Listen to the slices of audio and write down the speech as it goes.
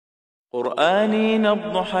قرآني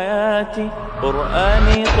نبض حياتي،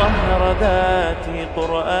 قرآني طهر ذاتي،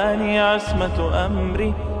 قرآني عصمة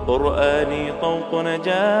أمري، قرآني طوق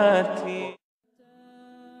نجاتي.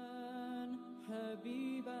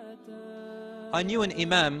 I knew an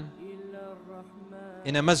imam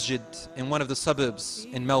in a masjid in one of the suburbs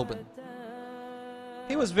in Melbourne.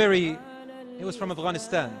 He was from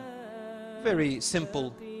Afghanistan, very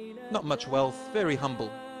simple, not much wealth, very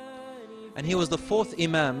humble. And he was the fourth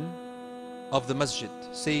imam of the masjid.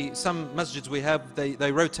 See, some masjids we have,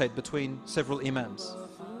 they rotate between several imams.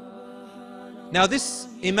 Now this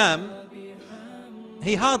imam,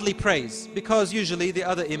 he hardly prays because usually the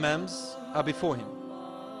other imams are before him.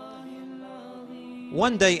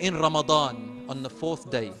 One day in Ramadan, on the fourth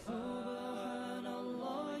day,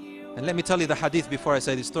 and let me tell you the hadith before I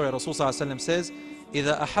say this story. Rasulullah ﷺ says,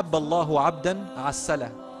 إِذَا أَحَبَّ اللَّهُ عَبْدًا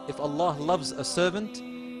عَسَّلَهُ. If Allah loves a servant,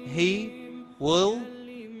 He will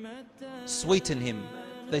sweeten him.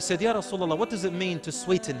 They said, Ya Rasulullah, what does it mean to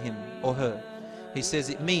sweeten him or her? He says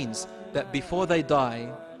it means that before they die,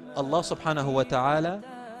 Allah subhanahu wa ta'ala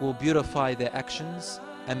will beautify their actions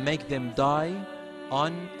and make them die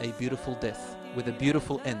on a beautiful death, with a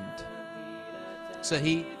beautiful end. So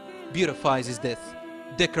He beautifies his death,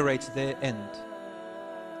 decorates their end.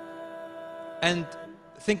 And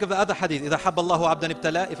think of the other hadith, إِذَا حَبَّ اللَّهُ عَبْدًا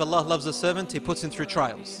ابْتَلَى. If Allah loves a servant, He puts him through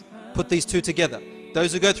trials. Put these two together.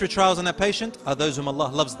 Those who go through trials and are patient are those whom Allah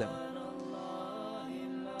loves them.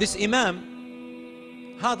 This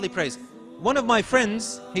imam hardly prays. One of my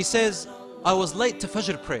friends, he says, I was late to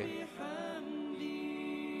Fajr prayer.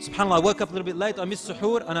 SubhanAllah, I woke up a little bit late, I missed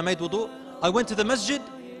suhoor and I made wudu. I went to the masjid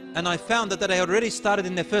and I found that they had already started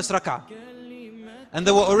in their first rak'ah. And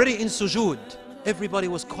they were already in sujood. Everybody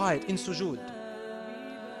was quiet in sujood.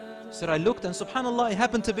 So I looked and SubhanAllah, it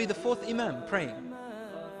happened to be the fourth imam praying.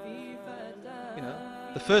 You know,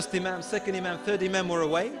 the first imam, second imam, third imam were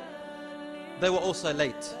away. They were also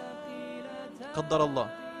late. Qaddar Allah.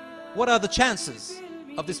 What are the chances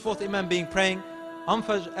of this fourth imam being praying in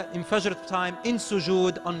Fajr time, in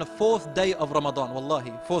sujood, on the fourth day of Ramadan?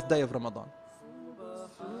 Wallahi, fourth day of Ramadan.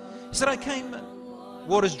 He said, I came,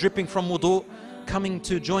 water's dripping from wudu, coming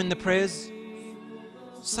to join the prayers.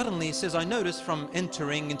 Suddenly, he says, I noticed from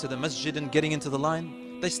entering into the masjid and getting into the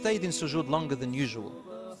line, they stayed in sujood longer than usual.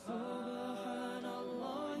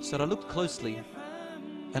 So I looked closely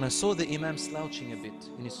and I saw the imam slouching a bit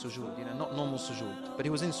in his sujood, you know, not normal sujood, but he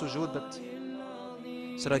was in sujood. But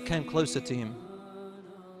so I came closer to him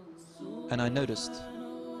and I noticed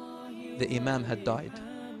the imam had died.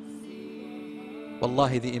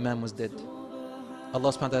 Wallahi, the imam was dead. Allah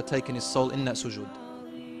subhanahu wa ta'ala had taken his soul in that sujood.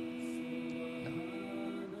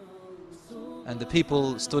 And the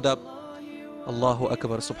people stood up, Allahu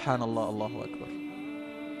Akbar, Subhanallah, Allahu Akbar.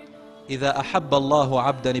 إِذَا أَحَبَّ اللَّهُ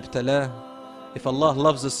عَبْدًا ابْتَلَاهُ. If Allah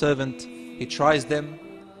loves a servant, He tries them,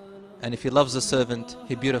 and if He loves a servant,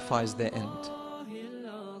 He beautifies their end.